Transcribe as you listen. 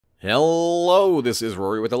Hello, this is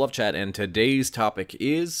Rory with the Love Chat, and today's topic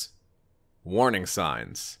is warning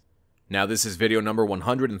signs. Now, this is video number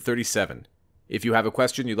 137. If you have a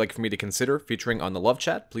question you'd like for me to consider featuring on the Love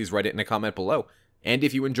Chat, please write it in a comment below. And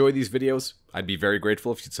if you enjoy these videos, I'd be very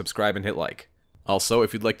grateful if you'd subscribe and hit like. Also,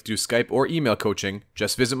 if you'd like to do Skype or email coaching,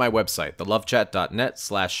 just visit my website,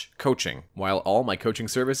 thelovechat.net/coaching, while all my coaching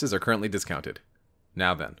services are currently discounted.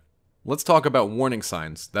 Now then, let's talk about warning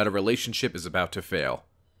signs that a relationship is about to fail.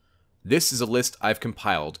 This is a list I've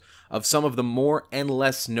compiled of some of the more and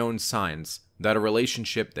less known signs that a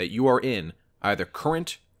relationship that you are in, either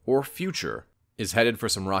current or future, is headed for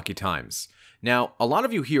some rocky times. Now, a lot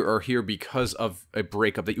of you here are here because of a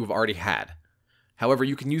breakup that you've already had. However,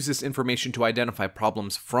 you can use this information to identify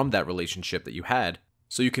problems from that relationship that you had,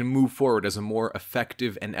 so you can move forward as a more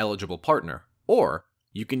effective and eligible partner. Or,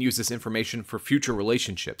 you can use this information for future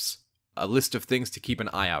relationships, a list of things to keep an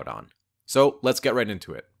eye out on. So, let's get right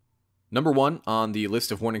into it. Number 1 on the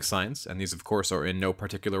list of warning signs, and these of course are in no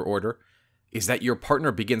particular order, is that your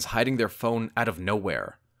partner begins hiding their phone out of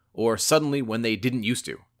nowhere, or suddenly when they didn't used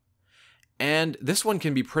to. And this one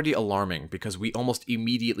can be pretty alarming because we almost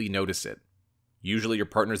immediately notice it. Usually your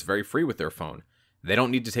partner's very free with their phone. They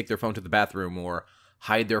don't need to take their phone to the bathroom or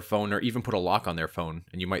hide their phone or even put a lock on their phone,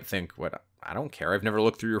 and you might think, what, I don't care, I've never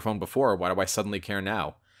looked through your phone before, why do I suddenly care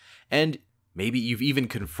now? And maybe you've even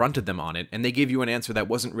confronted them on it, and they gave you an answer that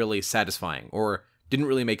wasn't really satisfying, or didn't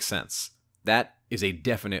really make sense. That is a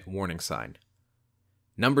definite warning sign.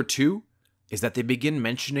 Number 2 is that they begin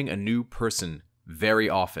mentioning a new person very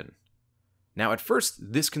often. Now, at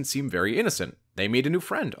first, this can seem very innocent. They made a new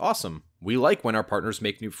friend. Awesome. We like when our partners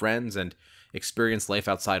make new friends and experience life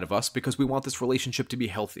outside of us because we want this relationship to be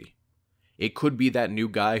healthy. It could be that new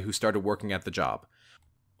guy who started working at the job.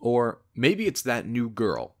 Or maybe it's that new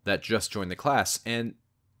girl that just joined the class and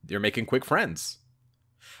they're making quick friends.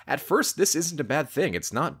 At first, this isn't a bad thing.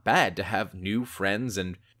 It's not bad to have new friends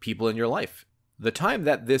and people in your life. The time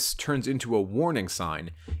that this turns into a warning sign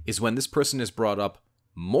is when this person is brought up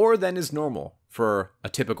more than is normal for a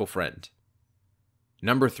typical friend.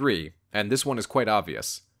 Number 3, and this one is quite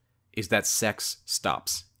obvious, is that sex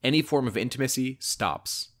stops. Any form of intimacy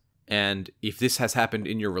stops. And if this has happened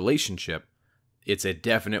in your relationship, it's a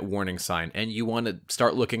definite warning sign, and you want to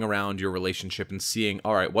start looking around your relationship and seeing,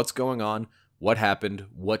 all right, what's going on? What happened?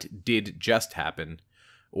 What did just happen?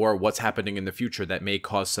 Or what's happening in the future that may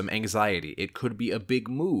cause some anxiety? It could be a big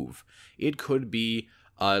move. It could be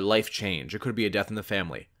a life change. It could be a death in the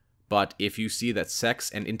family. But if you see that sex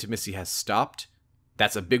and intimacy has stopped,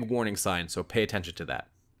 that's a big warning sign, so pay attention to that.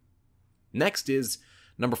 Next is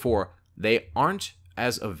number 4, they aren't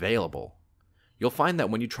as available. You'll find that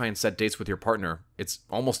when you try and set dates with your partner, it's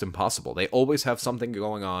almost impossible. They always have something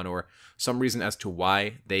going on or some reason as to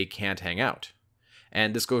why they can't hang out.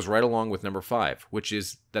 And this goes right along with number 5, which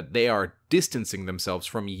is that they are distancing themselves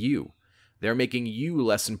from you. They're making you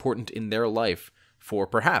less important in their life for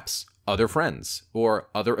perhaps other friends or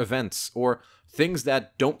other events or things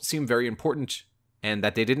that don't seem very important and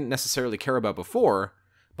that they didn't necessarily care about before,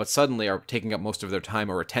 but suddenly are taking up most of their time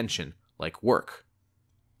or attention, like work.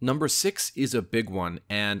 Number 6 is a big one,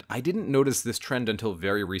 and I didn't notice this trend until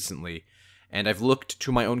very recently, and I've looked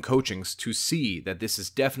to my own coachings to see that this has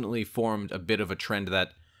definitely formed a bit of a trend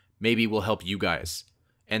that maybe will help you guys,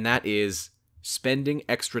 and that is spending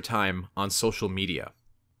extra time on social media.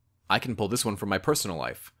 I can pull this one from my personal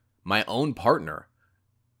life. My own partner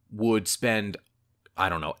would spend,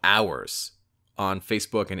 hours on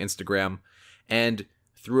Facebook and Instagram, and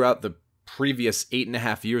throughout the previous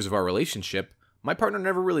 8.5 years of our relationship, my partner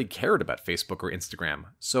never really cared about Facebook or Instagram,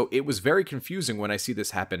 so it was very confusing when I see this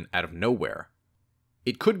happen out of nowhere.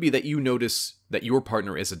 It could be that you notice that your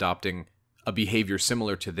partner is adopting a behavior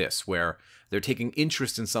similar to this, where they're taking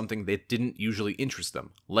interest in something that didn't usually interest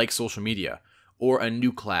them, like social media, or a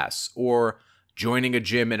new class, or joining a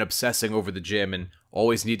gym and obsessing over the gym and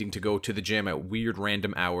always needing to go to the gym at weird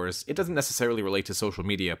random hours. It doesn't necessarily relate to social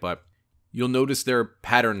media, but you'll notice their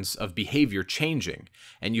patterns of behavior changing,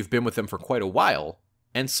 and you've been with them for quite a while,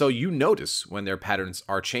 and so you notice when their patterns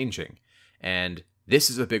are changing. And this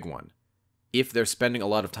is a big one. If they're spending a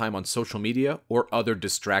lot of time on social media or other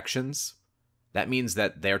distractions, that means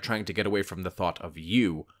that they're trying to get away from the thought of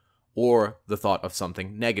you or the thought of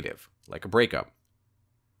something negative, like a breakup.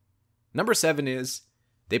 Number 7 is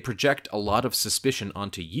they project a lot of suspicion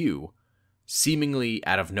onto you, seemingly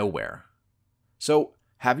out of nowhere. So,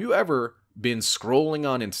 have you ever been scrolling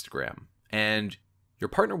on Instagram, and your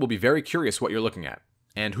partner will be very curious what you're looking at,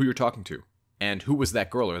 and who you're talking to, and who was that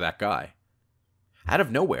girl or that guy? Out of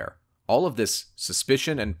nowhere, all of this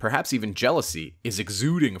suspicion and perhaps even jealousy is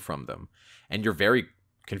exuding from them, and you're very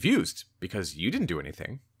confused because you didn't do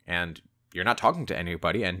anything and you're not talking to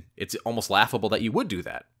anybody, and it's almost laughable that you would do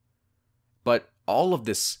that. But all of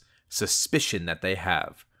this suspicion that they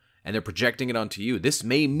have, and they're projecting it onto you, this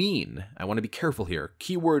may mean, I want to be careful here,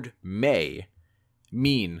 keyword may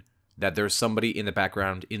mean that there's somebody in the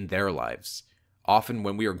background in their lives. Often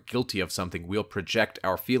when we are guilty of something, we'll project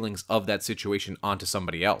our feelings of that situation onto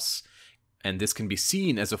somebody else. And this can be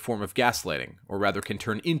seen as a form of gaslighting, or rather can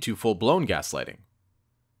turn into full-blown gaslighting.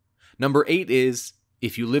 Number 8 is,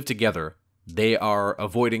 if you live together, they are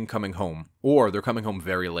avoiding coming home, or they're coming home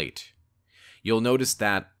very late. You'll notice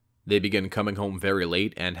that they begin coming home very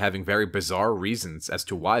late and having very bizarre reasons as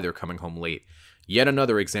to why they're coming home late. Yet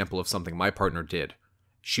another example of something my partner did.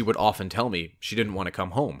 She would often tell me she didn't want to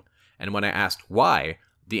come home, and when I asked why,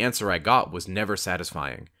 the answer I got was never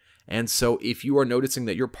satisfying. And so if you are noticing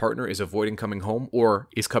that your partner is avoiding coming home, or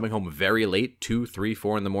is coming home very late, 2, 3,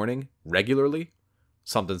 4 in the morning, regularly,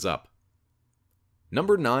 something's up.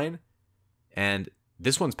 Number 9, and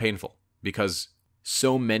this one's painful, because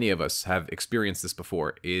so many of us have experienced this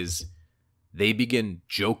before, is they begin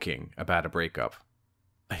joking about a breakup.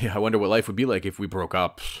 I wonder what life would be like if we broke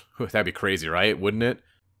up. That'd be crazy, right? Wouldn't it?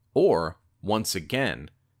 Or, once again,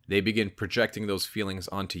 they begin projecting those feelings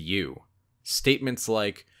onto you. Statements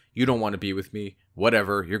like, you don't want to be with me,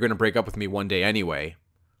 whatever, you're going to break up with me one day anyway.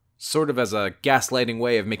 Sort of as a gaslighting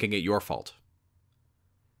way of making it your fault.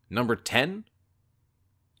 Number 10,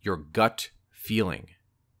 your gut feeling.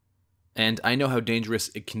 And I know how dangerous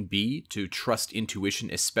it can be to trust intuition,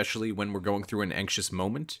 especially when we're going through an anxious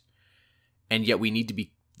moment. And yet we need to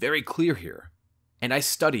be very clear here. And I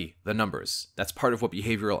study the numbers. That's part of what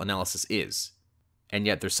behavioral analysis is. And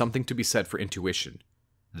yet there's something to be said for intuition.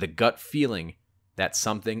 The gut feeling that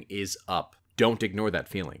something is up. Don't ignore that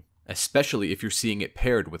feeling, especially if you're seeing it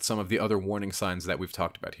paired with some of the other warning signs that we've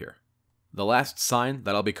talked about here. The last sign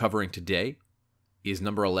that I'll be covering today is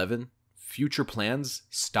number 11. Future plans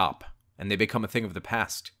stop, and they become a thing of the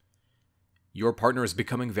past. Your partner is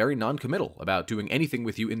becoming very non-committal about doing anything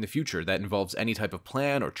with you in the future that involves any type of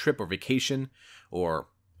plan or trip or vacation or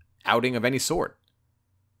outing of any sort.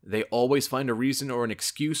 They always find a reason or an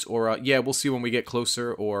excuse or a, yeah, we'll see when we get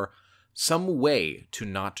closer, or some way to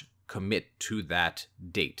not commit to that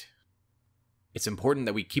date. It's important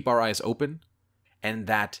that we keep our eyes open and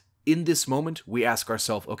that in this moment we ask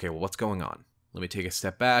ourselves, okay, well, what's going on? Let me take a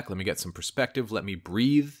step back. Let me get some perspective. Let me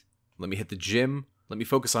breathe. Let me hit the gym. Let me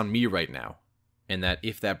focus on me right now. And that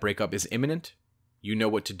if that breakup is imminent, you know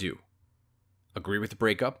what to do. Agree with the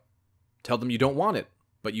breakup. Tell them you don't want it,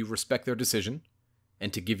 but you respect their decision.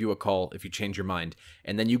 And to give you a call if you change your mind.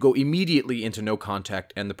 And then you go immediately into no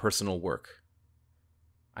contact and the personal work.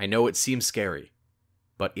 I know it seems scary,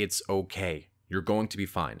 but it's okay. You're going to be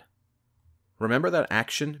fine. Remember that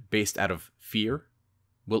action based out of fear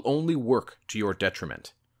will only work to your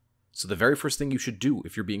detriment. So the very first thing you should do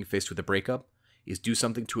if you're being faced with a breakup is do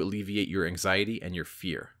something to alleviate your anxiety and your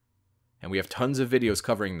fear. And we have tons of videos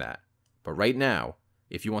covering that. But right now,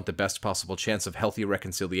 if you want the best possible chance of healthy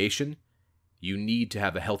reconciliation, you need to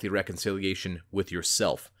have a healthy reconciliation with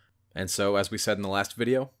yourself. And so, as we said in the last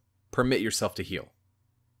video, permit yourself to heal.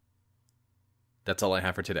 That's all I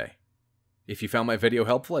have for today. If you found my video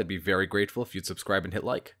helpful, I'd be very grateful if you'd subscribe and hit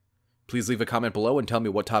like. Please leave a comment below and tell me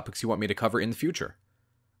what topics you want me to cover in the future.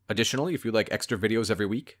 Additionally, if you'd like extra videos every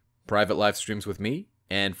week, private live streams with me,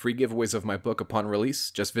 and free giveaways of my book upon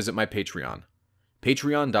release, just visit my Patreon.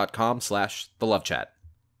 Patreon.com/thelovechat.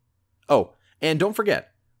 Oh, and don't forget,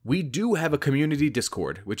 we do have a community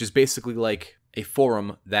Discord, which is basically like a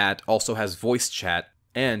forum that also has voice chat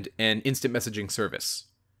and an instant messaging service.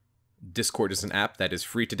 Discord is an app that is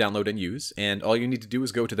free to download and use, and all you need to do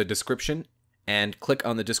is go to the description and click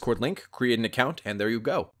on the Discord link, create an account, and there you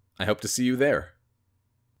go. I hope to see you there.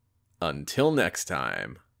 Until next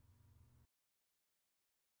time.